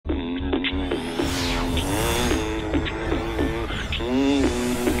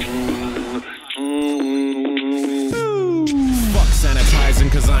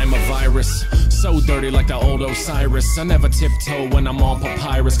so dirty like the old Osiris. I never tiptoe when I'm on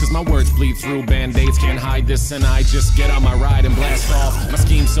papyrus, cause my words bleed through band-aids, can't hide this. And I just get on my ride and blast off. My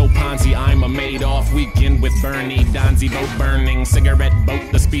scheme so Ponzi, I'm a Madoff. Weekend with Bernie, Donzi, boat burning, cigarette boat,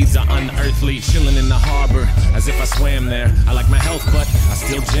 the speeds are unearthly. Chilling in the harbor, as if I swam there. I like my health, but I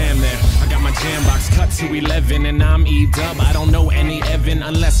still jam there. I got my jam box cut to 11, and I'm E-dub. I don't know any Evan,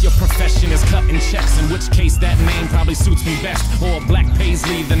 unless your profession is cutting checks, in which case that name probably suits me best. Or Black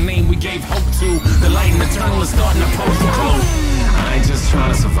Paisley, the name we gave hope to. The light and eternal is starting to poke through. I ain't just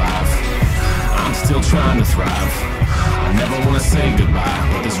trying to survive, I'm still trying to thrive. I never wanna say goodbye,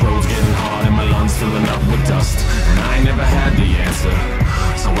 but this road's getting hard and my lungs filling up with dust. And I ain't never had the answer,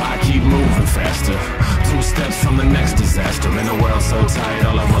 so I keep moving faster. 2 steps from the next disaster. In a world so tight,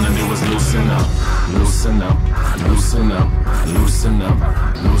 all I wanna do is loosen up. Loosen up, loosen up, loosen up,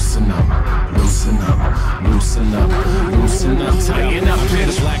 loosen up, loosen up, loosen up, loosen up. Tighten up, play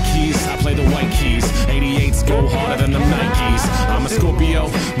the black keys, I play the white keys. 88s go harder than the Nikes. I'm a Scorpio,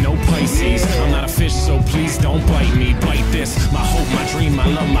 no Pisces. I'm not a fish, so please don't bite me. Bite this, my hope, my dream, my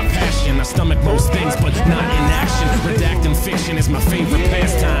love, my passion. I stomach most things, but not in action. Redacting fiction is my favorite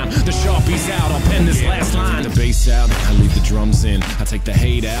pastime. The Sharpie's out, I'll pen this last line. The bass out, I leave the drums in. I take the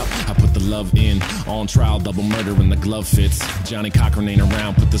hate out, I put the love in. On trial, double murder when the glove fits. Johnny Cochran ain't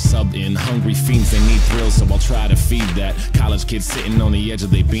around, put the sub in. Hungry fiends, they need thrills, so I'll try to feed that. College kids sitting on the edge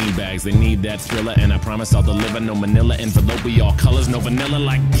of their beanbags, they need that thriller, and I promise I'll deliver. No manila envelope, all colors, no vanilla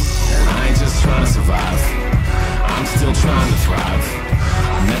like. I ain't just trying to survive, I'm still trying to thrive.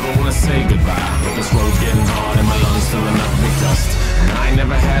 I never wanna say goodbye, but this road's getting hard and my lungs filling up with dust. And I ain't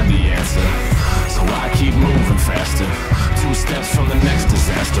never had the answer, so I keep moving faster. 2 steps from the next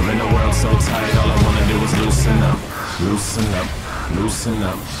disaster. In a world so tight, all I wanna do is loosen up. Loosen up, loosen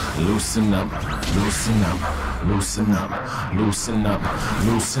up, loosen up, loosen up, loosen up, loosen up,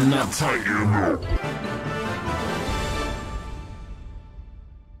 loosen up, tighten up.